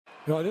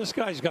You know, this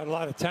guy's got a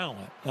lot of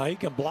talent. Now, he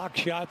can block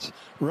shots,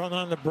 run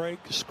on the break,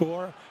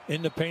 score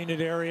in the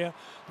painted area.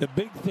 The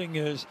big thing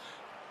is,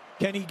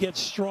 can he get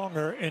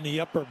stronger in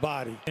the upper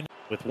body?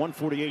 With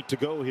 1:48 to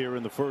go here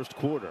in the first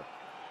quarter.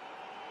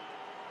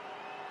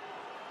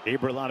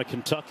 Gabriel out of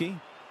Kentucky,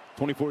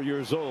 24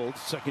 years old,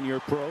 second-year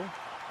pro.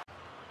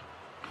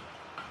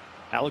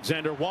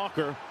 Alexander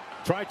Walker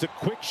tried to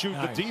quick shoot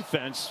the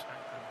defense.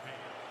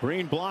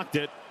 Green blocked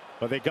it,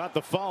 but they got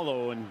the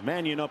follow, and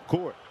Mannion up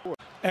court.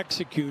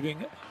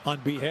 Executing on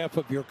behalf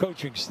of your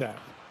coaching staff.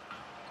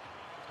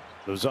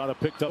 Lozada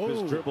picked up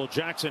his dribble.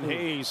 Jackson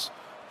Hayes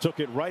took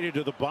it right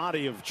into the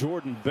body of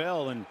Jordan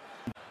Bell, and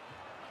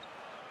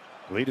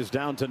lead is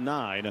down to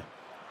 9.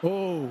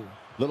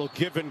 Little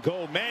give and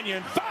go.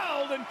 Mannion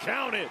fouled and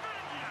counted.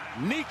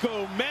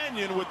 Nico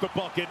Mannion with the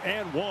bucket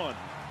and 1.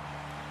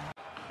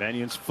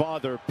 Mannion's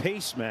father,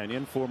 Pace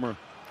Mannion, former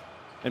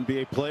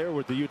NBA player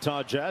with the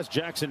Utah Jazz.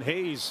 Jackson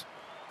Hayes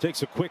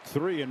takes a quick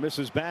 3 and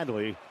misses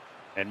badly.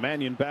 And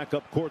Mannion back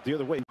up court the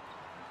other way.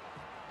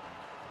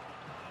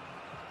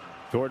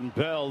 Jordan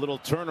Bell, little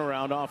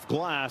turnaround off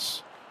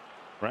glass.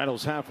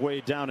 Rattles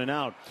halfway down and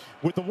out.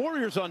 With the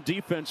Warriors on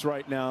defense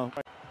right now.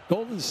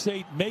 Golden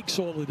State makes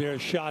all of their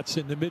shots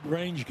in the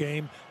mid-range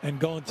game and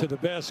going to the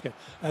basket.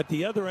 At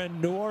the other end,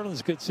 New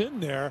Orleans gets in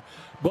there,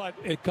 but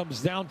it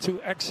comes down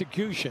to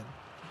execution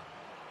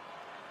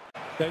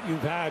that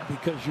you've had,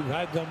 because you've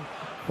had them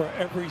for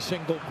every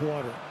single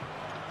quarter.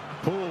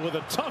 Poole with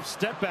a tough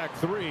step back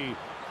 3.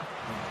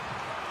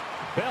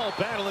 Bell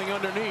battling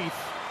underneath.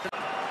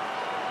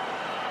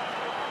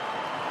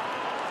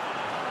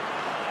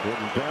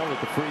 Jordan Bell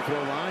at the free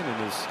throw line in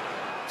his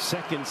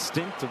second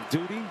stint of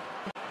duty.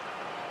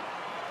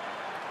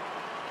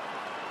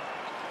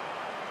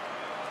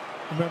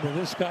 Remember,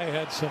 this guy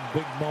had some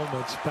big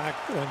moments back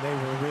when they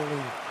were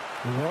really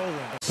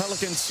rolling.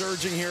 Pelicans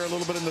surging here a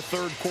little bit in the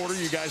third quarter.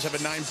 You guys have a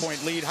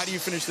 9-point lead. How do you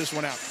finish this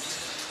one out?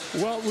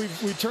 Well,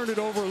 we turned it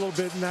over a little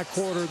bit in that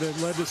quarter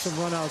that led to some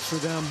runouts for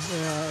them.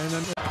 And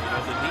then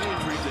the knee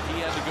injuries that he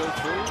had to go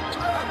through. He's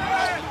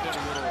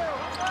been a little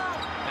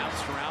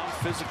bounced around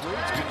physically.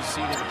 It's good to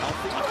see him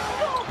healthy.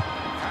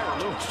 Kyra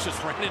Lewis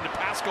just ran into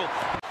Pascal.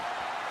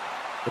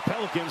 The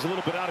Pelicans a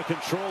little bit out of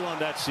control on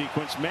that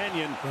sequence.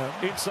 Mannion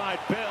inside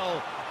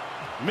Bell.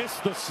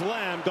 Missed the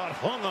slam. Got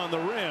hung on the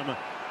rim.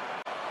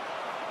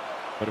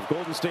 But if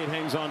Golden State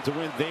hangs on to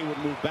win, they would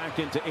move back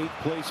into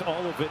 8th place.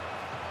 All of it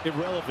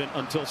irrelevant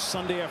until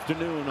Sunday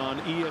afternoon on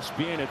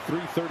ESPN at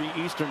 3:30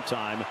 Eastern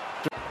time.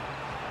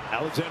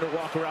 Alexander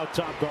Walker out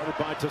top, guarded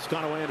by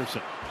Toscano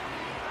Anderson.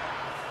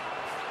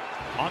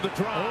 On the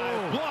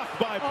drive, blocked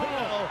by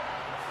Bell,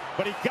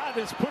 but he got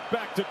his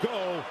putback to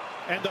go,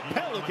 and the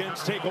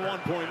Pelicans take a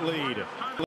 1-point lead.